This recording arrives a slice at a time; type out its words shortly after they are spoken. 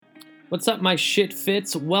What's up, my shit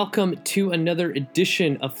fits? Welcome to another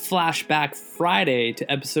edition of Flashback Friday,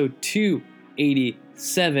 to episode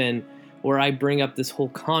 287, where I bring up this whole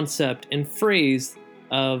concept and phrase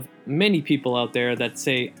of many people out there that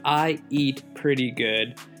say, I eat pretty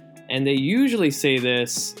good. And they usually say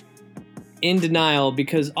this in denial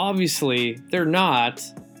because obviously they're not,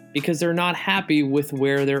 because they're not happy with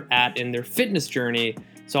where they're at in their fitness journey.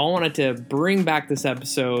 So I wanted to bring back this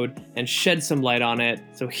episode and shed some light on it.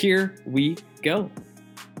 So here we go.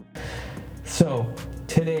 So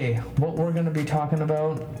today, what we're going to be talking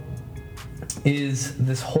about is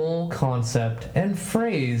this whole concept and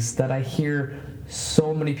phrase that I hear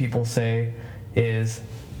so many people say is,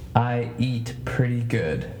 I eat pretty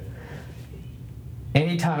good.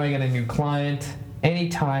 Anytime I get a new client,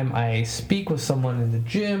 anytime I speak with someone in the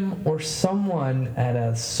gym or someone at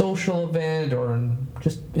a social event or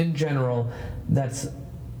just in general that's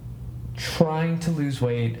trying to lose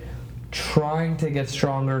weight, trying to get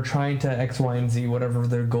stronger, trying to X, Y, and Z, whatever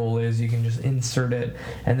their goal is, you can just insert it,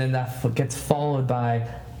 and then that gets followed by,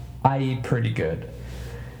 I eat pretty good.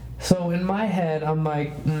 So in my head, I'm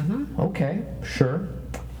like, okay, sure.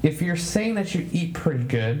 If you're saying that you eat pretty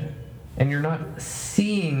good, and you're not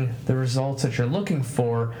seeing the results that you're looking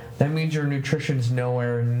for, that means your nutrition is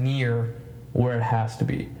nowhere near where it has to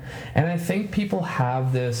be. And I think people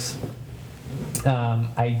have this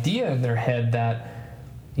idea in their head that,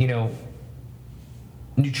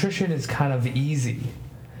 nutrition is kind of easy.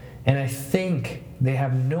 And I think they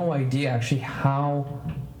have no idea actually how,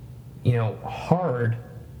 hard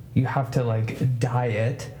you have to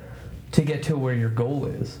diet to get to where your goal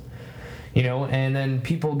is. And then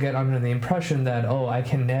people get under the impression that, I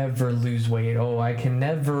can never lose weight. I can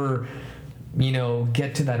never,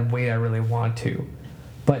 get to that weight I really want to.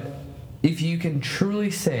 But if you can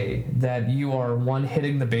truly say that you are, one,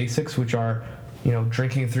 hitting the basics, which are,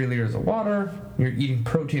 drinking 3 liters of water, you're eating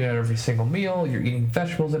protein at every single meal, you're eating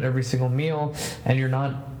vegetables at every single meal, and you're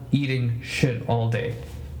not eating shit all day.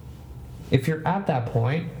 If you're at that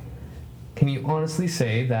point, can you honestly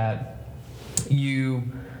say that you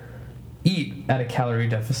eat at a calorie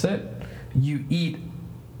deficit, you eat,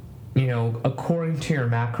 according to your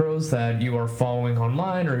macros that you are following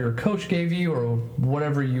online or your coach gave you or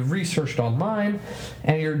whatever you researched online,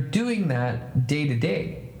 and you're doing that day to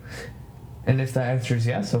day? And if the answer is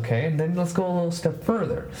yes, okay, and then let's go a little step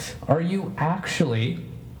further. Are you actually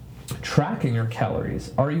tracking your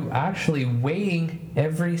calories? Are you actually weighing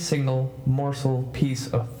every single morsel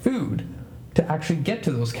piece of food to actually get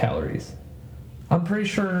to those calories? I'm pretty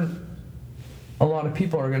sure a lot of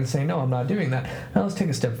people are going to say, no, I'm not doing that. Now let's take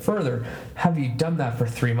a step further. Have you done that for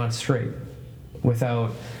 3 months straight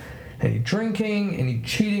without any drinking, any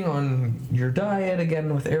cheating on your diet,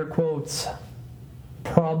 again with air quotes?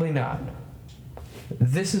 Probably not.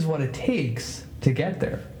 This is what it takes to get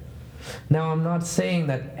there. Now, I'm not saying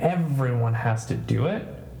that everyone has to do it,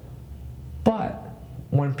 but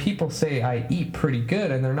when people say I eat pretty good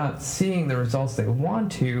and they're not seeing the results they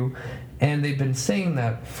want to, and they've been saying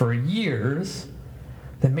that for years,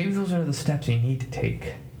 then maybe those are the steps you need to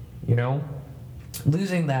take.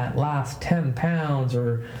 Losing that last 10 pounds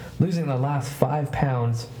or losing the last 5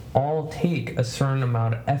 pounds all take a certain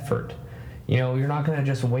amount of effort. You're not going to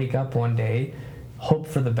just wake up one day, hope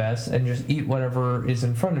for the best, and just eat whatever is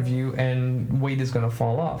in front of you and weight is going to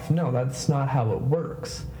fall off. No, that's not how it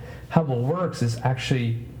works. How it works is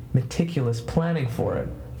actually meticulous planning for it,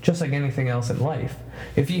 just like anything else in life.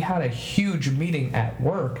 If you had a huge meeting at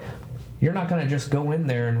work, you're not going to just go in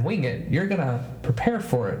there and wing it. You're going to prepare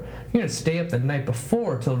for it. You're going to stay up the night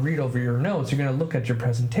before to read over your notes. You're going to look at your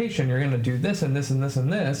presentation. You're going to do this and this and this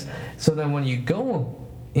and this. So then when you go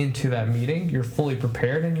into that meeting, you're fully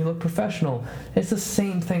prepared and you look professional. It's the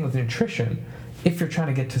same thing with nutrition if you're trying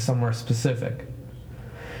to get to somewhere specific.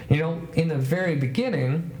 In the very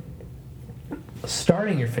beginning,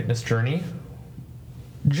 starting your fitness journey,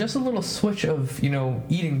 just a little switch of,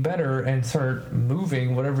 eating better and start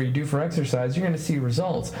moving, whatever you do for exercise, you're going to see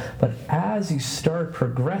results. But as you start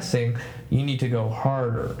progressing, you need to go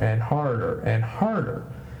harder and harder and harder.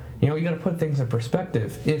 You got to put things in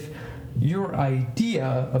perspective. If your idea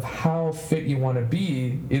of how fit you want to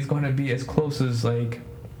be is going to be as close as a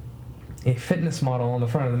fitness model on the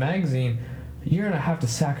front of the magazine, you're going to have to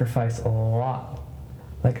sacrifice a lot.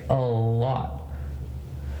 A lot.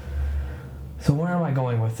 So where am I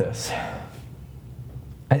going with this?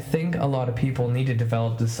 I think a lot of people need to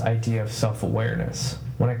develop this idea of self-awareness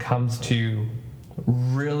when it comes to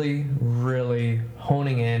really, really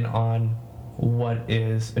honing in on what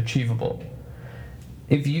is achievable.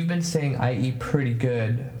 If you've been saying I eat pretty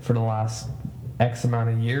good for the last X amount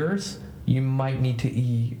of years, you might need to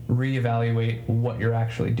reevaluate what you're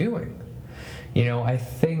actually doing. I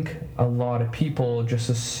think a lot of people just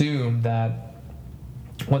assume that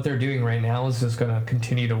what they're doing right now is just going to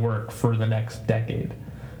continue to work for the next decade.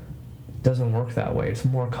 It doesn't work that way. It's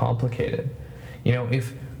more complicated.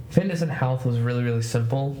 If fitness and health was really, really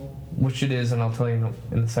simple, which it is, and I'll tell you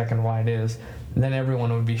in a second why it is, then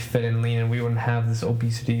everyone would be fit and lean and we wouldn't have this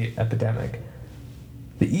obesity epidemic.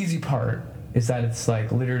 The easy part is that it's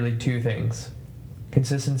like literally two things: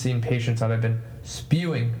 consistency and patience, that I've been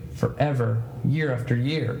spewing forever, year after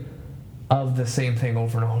year, of the same thing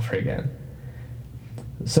over and over again.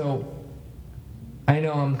 So I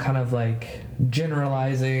know I'm kind of like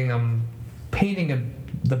generalizing, I'm painting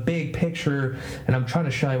the big picture, and I'm trying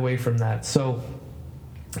to shy away from that. So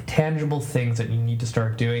tangible things that you need to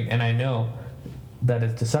start doing, and I know that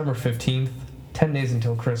it's December 15th, 10 days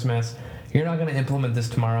until Christmas. You're not going to implement this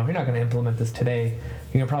tomorrow. You're not going to implement this today.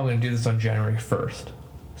 You're probably going to do this on January 1st.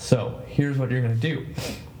 So here's what you're going to do.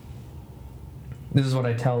 This is what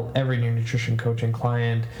I tell every new nutrition coaching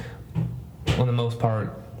client on the most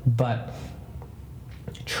part, but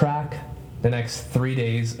track the next 3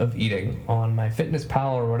 days of eating on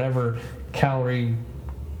MyFitnessPal or whatever calorie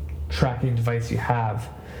tracking device you have,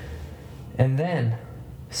 and then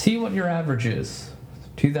see what your average is.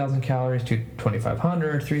 2,000 calories to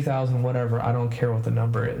 2,500, 3,000, whatever. I don't care what the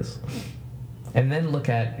number is. And then look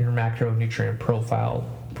at your macronutrient profile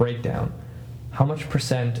breakdown. How much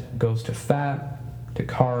percent goes to fat, to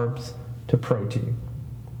carbs, to protein?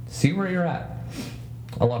 See where you're at.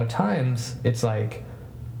 A lot of times it's like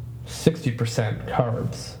 60%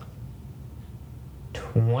 carbs,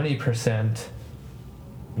 20%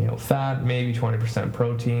 fat, maybe 20%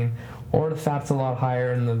 protein, or the fat's a lot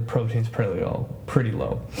higher and the protein's pretty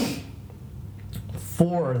low.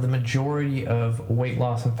 For the majority of weight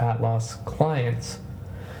loss and fat loss clients,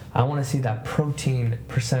 I want to see that protein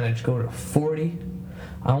percentage go to 40.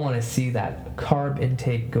 I want to see that carb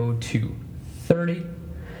intake go to 30.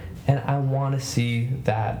 And I want to see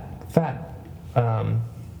that fat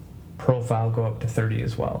profile go up to 30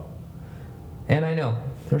 as well. And I know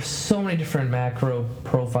there's so many different macro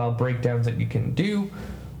profile breakdowns that you can do,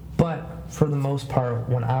 but for the most part,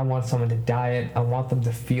 when I want someone to diet, I want them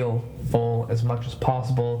to feel full as much as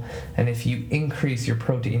possible. And if you increase your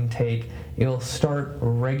protein intake, it'll start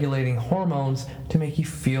regulating hormones to make you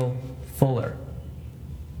feel fuller.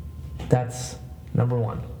 That's number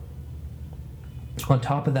one. On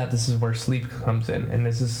top of that, this is where sleep comes in. And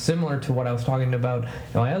this is similar to what I was talking about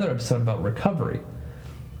in my other episode about recovery.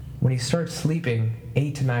 When you start sleeping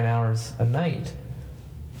 8 to 9 hours a night,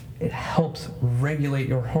 it helps regulate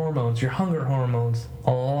your hormones, your hunger hormones,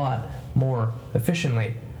 a lot more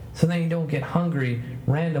efficiently. So then you don't get hungry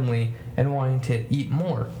randomly and wanting to eat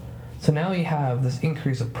more. So now you have this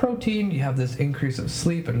increase of protein, you have this increase of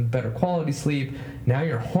sleep and better quality sleep. Now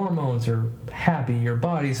your hormones are happy, your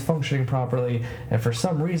body's functioning properly, and for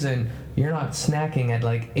some reason, you're not snacking at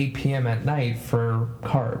like 8 p.m. at night for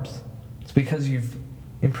carbs. It's because you've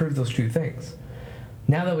improved those two things.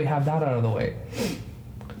 Now that we have that out of the way,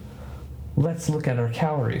 let's look at our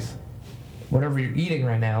calories. Whatever you're eating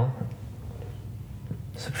right now,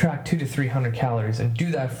 subtract 200 to 300 calories and do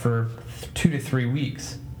that for 2 to 3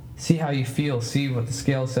 weeks. See how you feel, see what the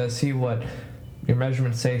scale says, see what your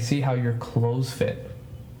measurements say, see how your clothes fit.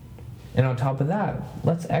 And on top of that,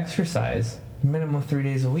 let's exercise minimum 3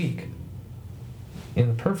 days a week. In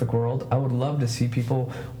the perfect world, I would love to see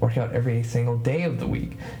people work out every single day of the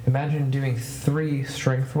week. Imagine doing 3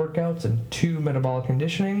 strength workouts and 2 metabolic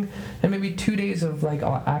conditioning, and maybe 2 days of like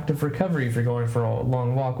active recovery if you're going for a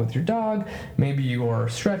long walk with your dog. Maybe you are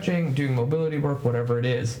stretching, doing mobility work, whatever it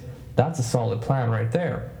is. That's a solid plan right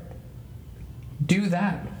there. Do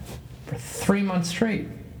that for 3 months straight.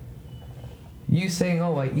 You saying,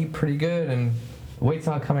 oh, I eat pretty good and weight's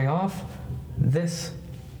not coming off, this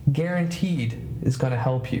guaranteed is going to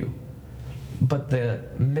help you. But the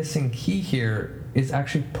missing key here is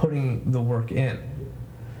actually putting the work in.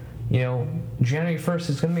 January 1st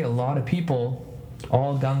is going to be a lot of people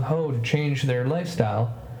all gung-ho to change their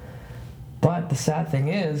lifestyle. But the sad thing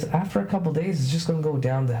is, after a couple days, it's just going to go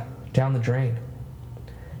down the drain.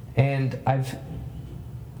 And I've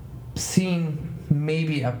seen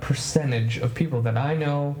maybe a percentage of people that I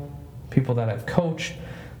know, people that I've coached,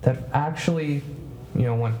 that actually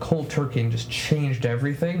went cold turkey and just changed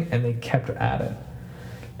everything, and they kept at it.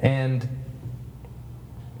 And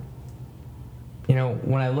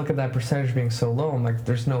when I look at that percentage being so low, I'm like,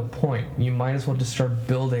 there's no point. You might as well just start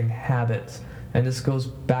building habits. And this goes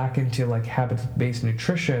back into like habits-based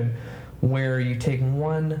nutrition, where you take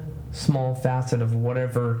one small facet of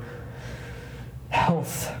whatever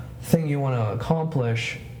health thing you want to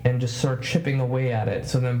accomplish and just start chipping away at it.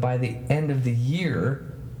 So then by the end of the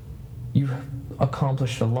year, you've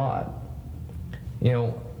accomplished a lot. You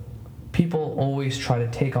know, people always try to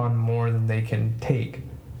take on more than they can take.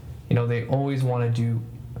 You know, they always want to do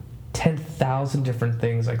 10,000 different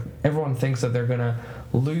things. Like, everyone thinks that they're going to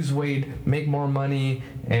lose weight, make more money,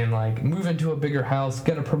 and like move into a bigger house,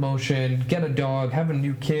 get a promotion, get a dog, have a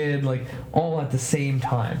new kid, like all at the same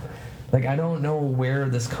time. Like, I don't know where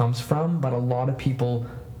this comes from, but a lot of people,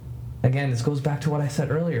 again, this goes back to what I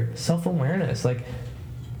said earlier, self-awareness. Like,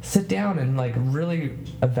 sit down and like really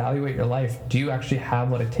evaluate your life. Do you actually have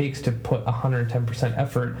what it takes to put 110%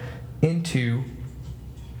 effort into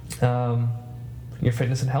your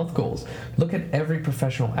fitness and health goals? Look at every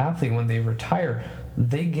professional athlete. When they retire,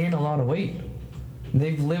 they gain a lot of weight.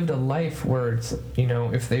 They've lived a life where it's, you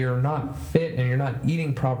know, if they are not fit and you're not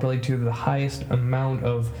eating properly to the highest amount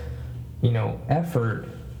of, you know, effort,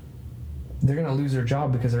 they're going to lose their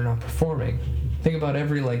job because they're not performing. Think about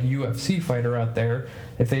every like UFC fighter out there.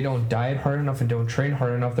 If they don't diet hard enough and don't train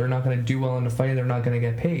hard enough, they're not going to do well in the fight. They're not going to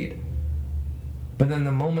get paid. But then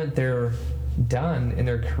the moment they're done in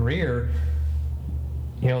their career,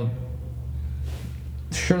 you know,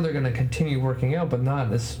 sure, they're going to continue working out, but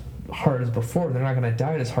not as hard as before. They're not going to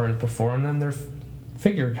diet as hard as before, and then their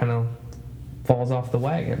figure kind of falls off the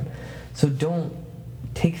wagon. So don't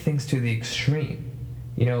take things to the extreme.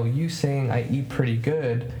 You know, you saying I eat pretty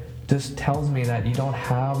good just tells me that you don't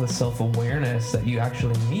have the self-awareness that you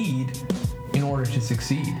actually need in order to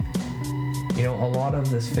succeed. You know, a lot of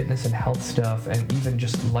this fitness and health stuff, and even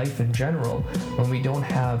just life in general, when we don't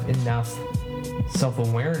have enough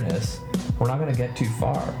self-awareness, we're not going to get too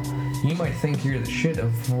far. You might think you're the shit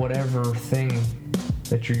of whatever thing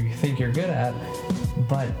that you think you're good at,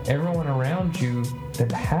 but everyone around you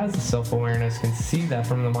that has the self-awareness can see that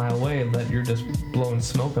from a mile away, that you're just blowing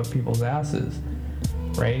smoke up people's asses,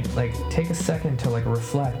 right? Like, take a second to like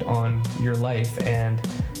reflect on your life and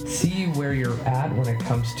see where you're at when it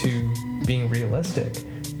comes to being realistic,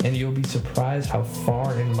 and you'll be surprised how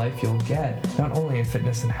far in life you'll get, not only in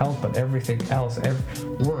fitness and health, but everything else,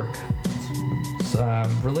 work,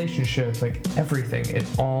 relationships, like everything. It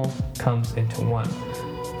all comes into one.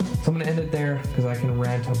 So I'm going to end it there because I can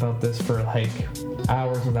rant about this for like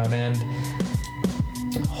hours without end.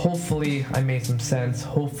 Hopefully I made some sense.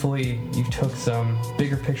 Hopefully you took some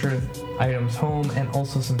bigger picture items home, and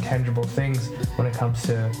also some tangible things when it comes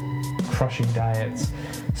to crushing diets.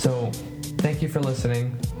 So thank you for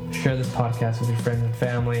listening. Share this podcast with your friends and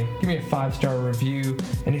family. Give me a 5-star review.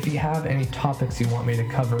 And if you have any topics you want me to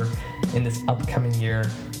cover in this upcoming year,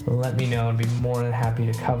 let me know. I'd be more than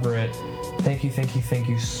happy to cover it. Thank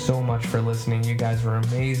you so much for listening. You guys were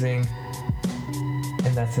amazing.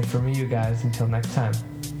 And that's it for me, you guys. Until next time.